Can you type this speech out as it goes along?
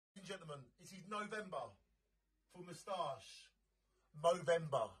gentlemen, it is November for moustache.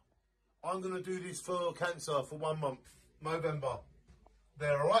 Movember. I'm going to do this for cancer for 1 month. Movember.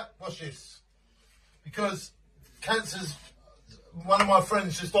 There, alright? Watch this. Because cancer's... One of my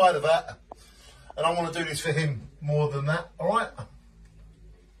friends just died of that. And I want to do this for him more than that, alright?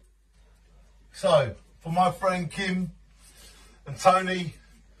 So, for my friend Kim and Tony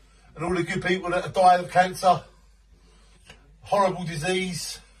and all the good people that have died of cancer, horrible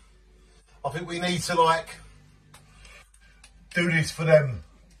disease, I think we need to, like, do this for them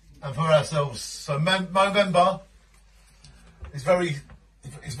and for ourselves. So Movember is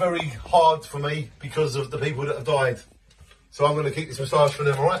it's very hard for me because of the people that have died. So I'm going to keep this moustache for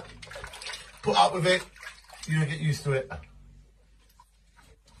them, alright? Put up with it, you're going to get used to it.